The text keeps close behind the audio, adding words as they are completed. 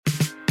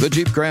The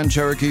Jeep Grand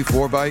Cherokee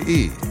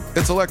 4xE.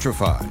 It's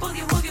electrified.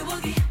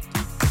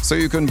 So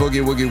you can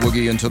boogie woogie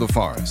woogie into the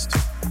forest.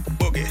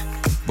 Boogie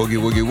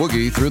woogie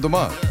woogie through the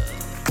mud.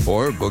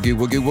 Or boogie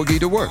woogie woogie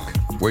to work,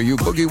 where you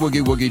boogie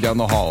woogie woogie down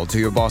the hall to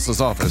your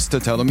boss's office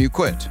to tell him you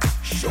quit.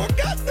 Sure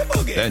got the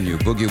boogie. Then you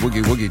boogie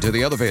woogie woogie to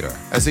the elevator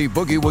as he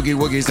boogie woogie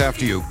woogies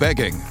after you,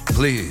 begging,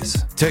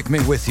 please, take me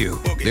with you.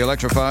 Boogie. The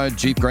electrified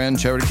Jeep Grand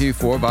Cherokee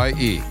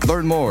 4xE.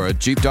 Learn more at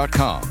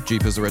Jeep.com.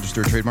 Jeep is a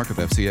registered trademark of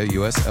FCA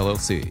US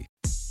LLC.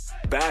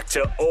 Back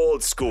to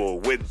old school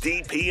with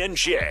DP and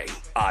J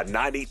on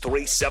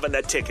 93.7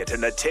 The Ticket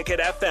and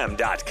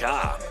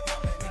theticketfm.com.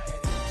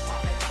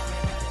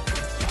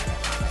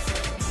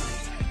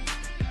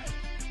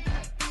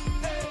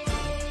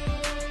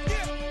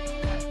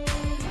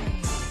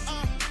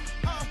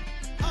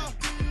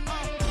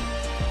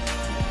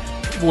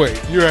 Wait,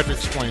 you have to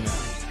explain that.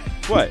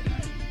 What?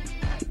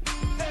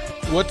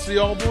 What's the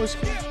all-boys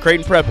school?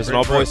 Creighton Prep is an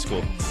all-boys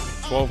school.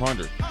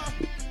 1,200.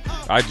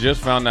 I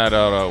just found that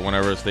out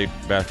whenever a state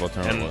basketball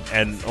tournament was.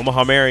 And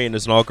Omaha Marion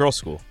is an all-girls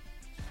school.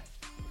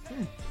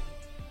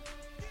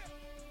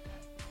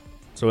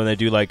 So when they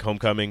do like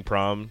homecoming,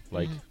 prom,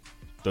 like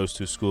those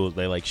two schools,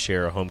 they like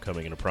share a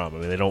homecoming and a prom. I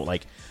mean, they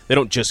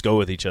don't just go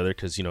with each other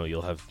because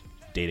you'll have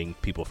dating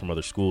people from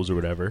other schools or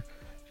whatever.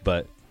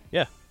 But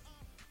yeah.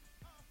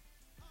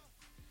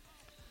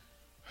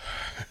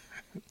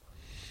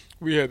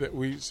 We had that.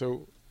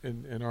 So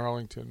in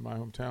Arlington, my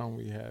hometown,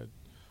 we had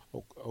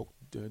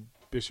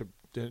Bishop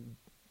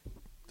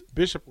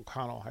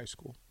O'Connell High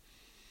School,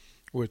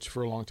 which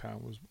for a long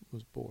time was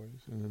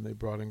boys, and then they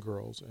brought in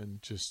girls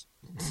and just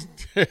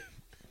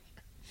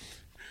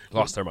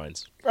lost their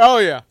minds. Oh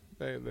yeah,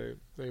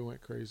 they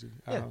went crazy.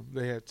 Yeah.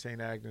 They had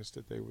St. Agnes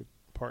that they would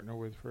partner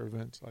with for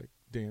events like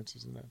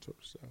dances and that sort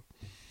of stuff,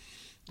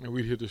 and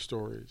we'd hear the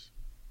stories,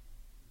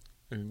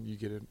 and you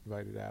get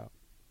invited out.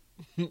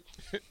 And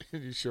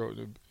you show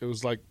it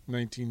was like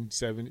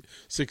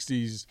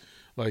 1960s,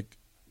 like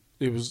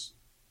it was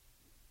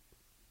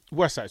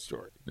West Side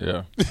Story.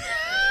 Yeah.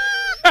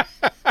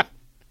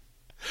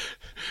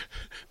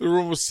 The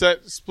room was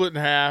split in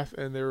half,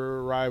 and there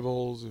were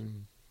rivals,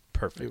 and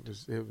perfect.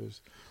 It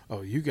was.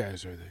 Oh, you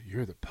guys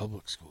you're the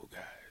public school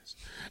guys.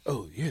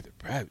 Oh, you're the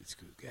private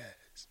school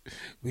guys.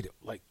 We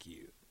don't like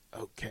you.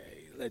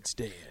 Okay, let's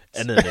dance.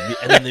 And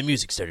then the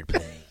music started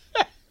playing.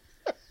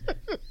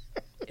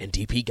 And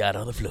DP got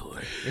on the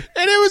floor.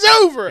 And it was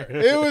over.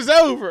 It was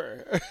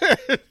over.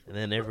 And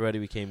then everybody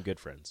became good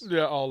friends.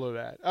 Yeah, all of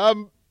that.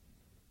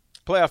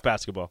 Playoff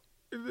basketball.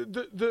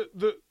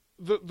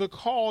 The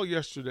call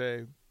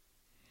yesterday,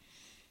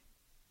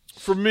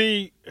 for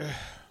me,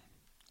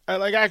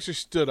 I actually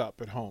stood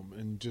up at home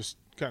and just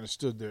kind of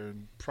stood there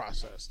and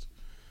processed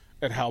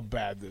at how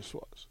bad this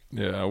was.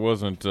 Yeah, it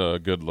wasn't a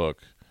good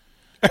look.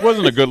 It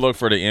wasn't a good look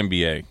for the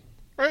NBA.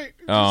 Right?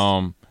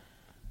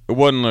 It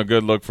wasn't a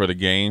good look for the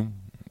game.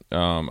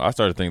 I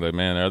started thinking, like,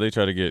 man, are they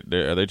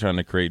trying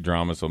to create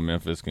drama so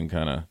Memphis can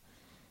kind of,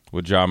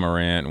 with Ja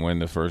Morant, win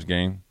the first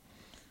game?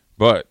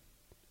 But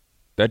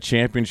that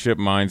championship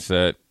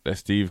mindset that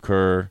Steve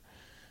Kerr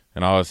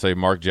and I would say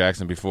Mark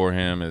Jackson before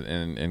him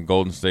and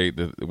Golden State,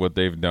 what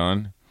they've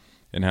done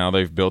and how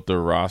they've built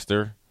their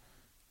roster,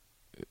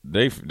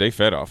 they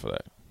fed off of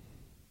that.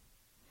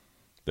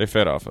 They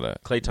fed off of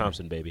that. Klay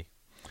Thompson, baby.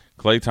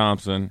 Klay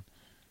Thompson,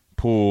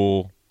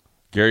 Poole,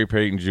 Gary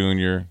Payton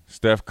Jr.,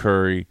 Steph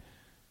Curry,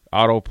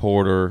 Otto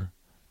Porter,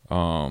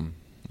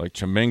 like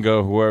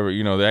Chiminga, whoever,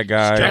 that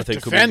guy. Steph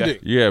defending.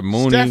 Yeah,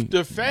 Mooney. Steph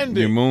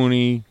defending.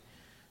 Mooney.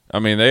 I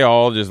mean, they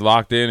all just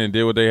locked in and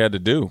did what they had to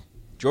do.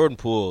 Jordan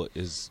Poole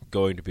is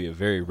going to be a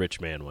very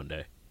rich man one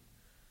day,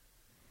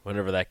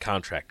 whenever that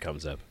contract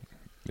comes up.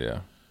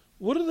 Yeah.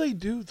 What do they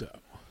do, though?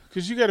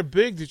 Because you got a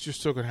big that you're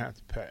still going to have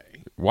to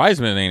pay.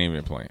 Wiseman ain't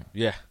even playing.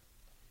 Yeah.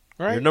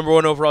 Right. Your number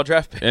one overall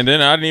draft pick. And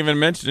then I didn't even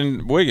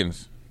mention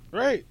Wiggins.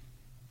 Right.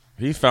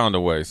 He found a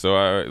way.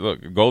 So,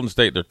 look, Golden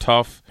State, they're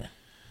tough.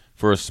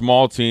 For a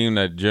small team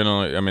that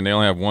generally, they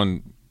only have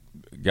one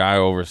guy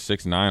over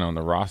 6'9" on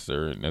the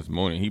roster, and that's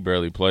Mooney. He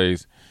barely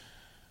plays.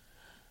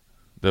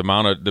 The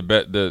amount of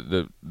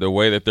the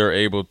way that they're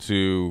able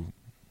to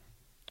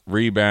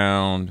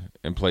rebound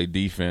and play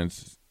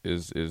defense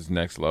is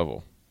next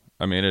level.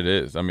 It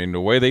is. The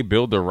way they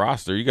build their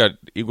roster, you got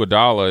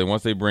Iguodala, and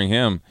once they bring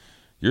him,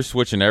 you're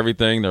switching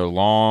everything. They're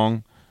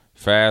long,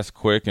 fast,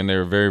 quick, and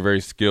they're very,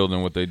 very skilled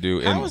in what they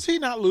do. How is he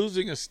not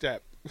losing a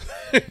step?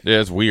 Yeah,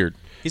 it's weird.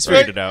 He's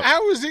figured it out.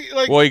 How is he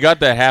Well, he got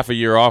that half a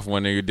year off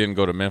when he didn't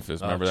go to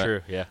Memphis. Remember that?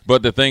 True, yeah.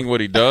 But the thing, what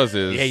he does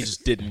is, yeah, he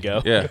just didn't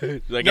go. Yeah,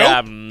 like, Nope.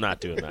 I'm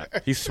not doing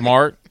that. he's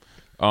smart.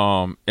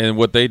 And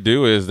what they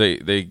do is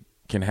they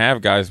can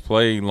have guys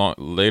play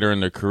later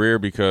in their career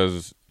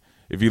because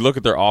if you look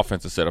at their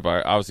offensive setup,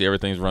 obviously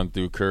everything's run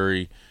through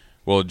Curry.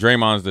 Well,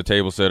 Draymond's the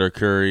table setter.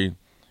 Curry,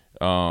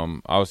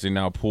 obviously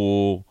now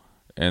Poole,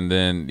 and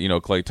then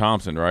Klay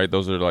Thompson. Right,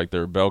 those are like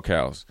their bell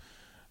cows.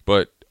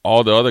 But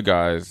all the other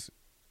guys,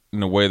 in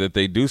the way that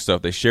they do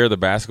stuff, they share the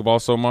basketball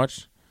so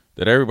much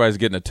that everybody's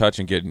getting a touch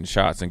and getting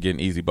shots and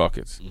getting easy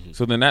buckets. Mm-hmm.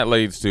 So then that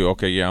leads to,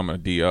 okay, yeah, I'm going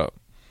to D up.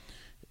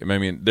 I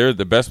mean, they're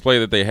the best play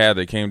that they had.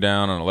 They came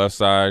down on the left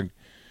side.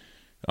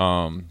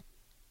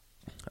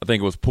 I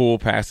think it was Poole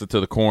passed it to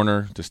the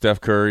corner to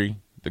Steph Curry.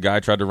 The guy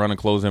tried to run and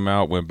close him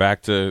out.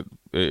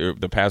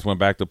 The pass went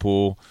back to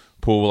Poole.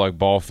 Poole like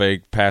ball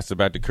fake, passed it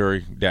back to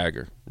Curry.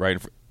 Dagger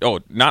right.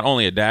 Not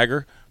only a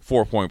dagger,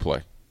 4-point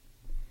play.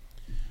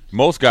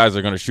 Most guys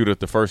are going to shoot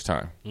it the first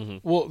time. Mm-hmm.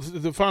 Well,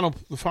 the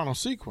final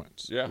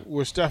sequence,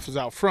 where Steph is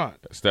out front.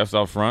 Steph's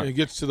out front. And he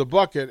gets to the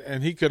bucket,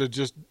 and he could have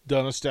just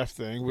done a Steph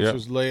thing, which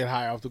was lay it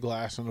high off the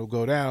glass and it'll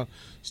go down.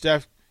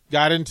 Steph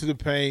got into the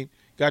paint,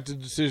 got to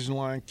the decision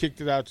line,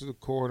 kicked it out to the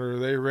corner.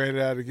 They ran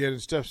it out again,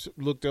 and Steph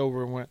looked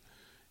over and went,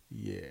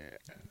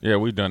 yeah,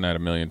 we've done that a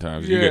million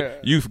times. Yeah.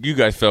 You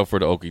guys fell for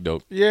the okie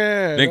doke.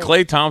 Yeah. Then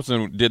Klay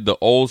Thompson did the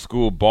old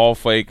school ball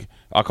fake.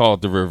 I call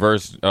it the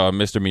reverse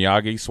Mr.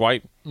 Miyagi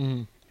swipe.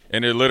 Mm-hmm.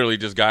 And it literally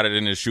just got it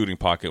in his shooting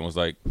pocket and was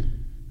like,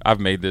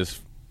 I've made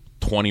this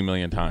 20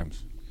 million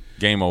times.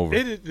 Game over.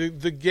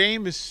 The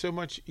game is so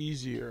much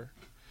easier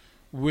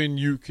when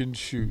you can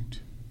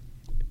shoot.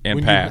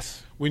 And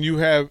pass. When you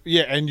have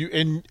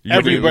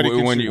everybody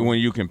can shoot. When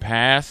you can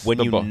pass. When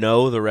you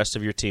know the rest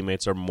of your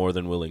teammates are more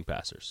than willing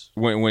passers.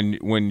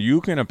 When you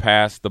can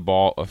pass the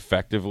ball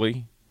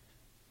effectively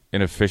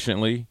and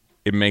efficiently,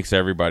 it makes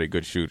everybody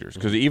good shooters.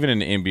 Because even in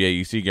the NBA,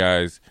 you see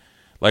guys –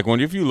 like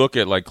if you look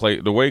at like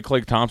the way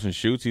Klay Thompson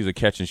shoots, he's a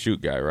catch and shoot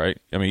guy, right?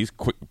 I mean, he's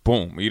quick,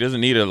 boom. He doesn't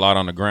need a lot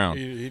on the ground,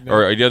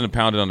 or he doesn't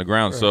pound it on the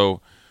ground. Right.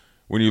 So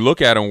when you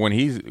look at him,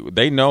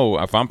 they know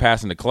if I'm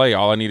passing to Klay,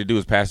 all I need to do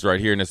is pass it right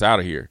here and it's out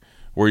of here.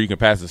 Where you can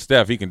pass to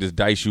Steph, he can just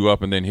dice you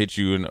up and then hit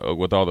you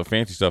with all the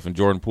fancy stuff. And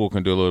Jordan Poole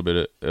can do a little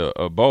bit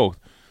of both.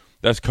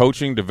 That's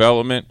coaching,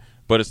 development,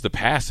 but it's the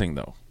passing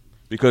though,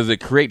 because it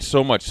creates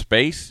so much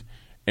space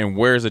and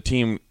wears a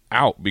team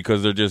out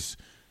because they're just.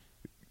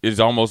 It's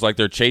almost like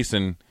they're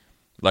chasing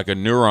like a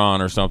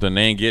neuron or something.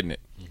 They ain't getting it.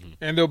 Mm-hmm.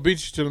 And they'll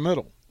beat you to the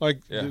middle.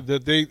 Like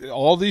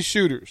all these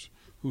shooters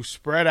who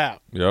spread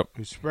out,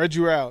 who spread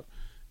you out,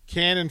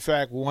 can, in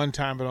fact, one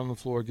time it on the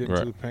floor, get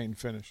into the paint and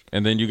finish.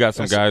 And then you got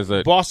some guys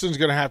that – Boston's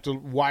going to have to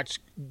watch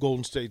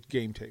Golden State's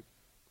game tape.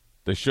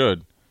 They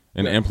should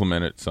and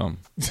implement it some.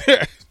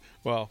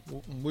 Well,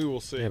 we will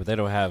see. Yeah, but they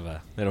don't have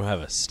a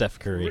Steph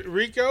Curry.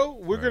 Rico,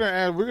 we're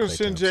gonna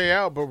send Jay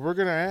out, but we're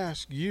gonna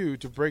ask you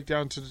to break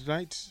down to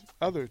tonight's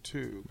other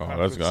two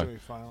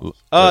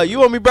semifinals.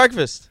 You owe me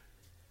breakfast.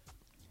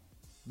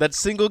 That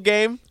single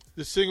game.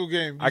 The single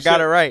game. I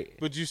got it right.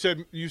 But you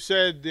said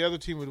the other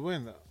team would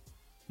win though.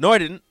 No, I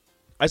didn't.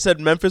 I said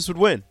Memphis would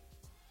win.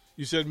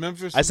 You said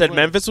Memphis. I said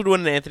Memphis would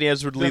win, and Anthony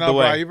Edwards would lead the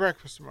way. I'll buy you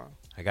breakfast tomorrow.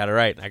 I got it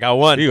right. I got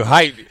one. You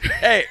hype.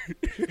 Hey,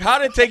 how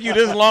did it take you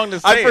this long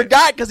to say I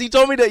forgot because he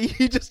told me that.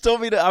 He just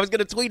told me that I was going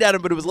to tweet at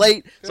him, but it was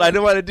late, so I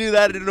didn't want to do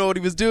that. I didn't know what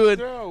he was doing.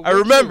 No, I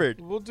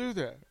remembered. We'll do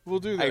that. I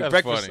get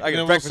breakfast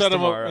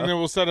tomorrow. And then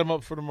we'll set him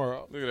up for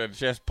tomorrow. Look at that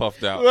chest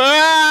puffed out.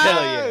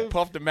 Hell yeah.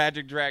 Puff the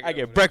magic dragon. I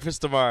get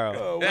breakfast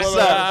tomorrow.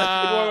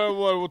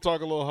 One-on-one, we'll talk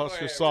a little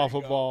Husker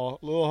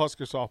softball. A little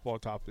Husker softball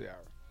top of the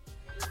hour.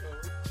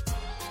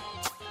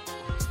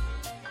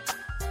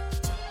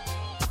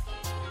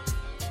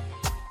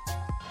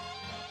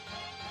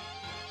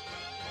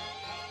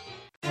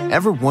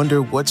 Ever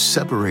wonder what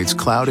separates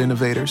cloud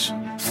innovators?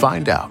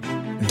 Find out.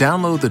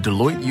 Download the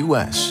Deloitte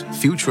U.S.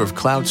 Future of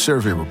Cloud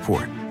Survey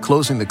Report,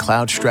 closing the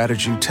cloud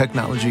strategy,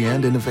 technology,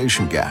 and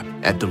innovation gap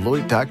at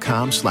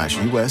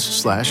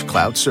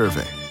Deloitte.com/US/cloud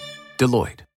survey. Deloitte.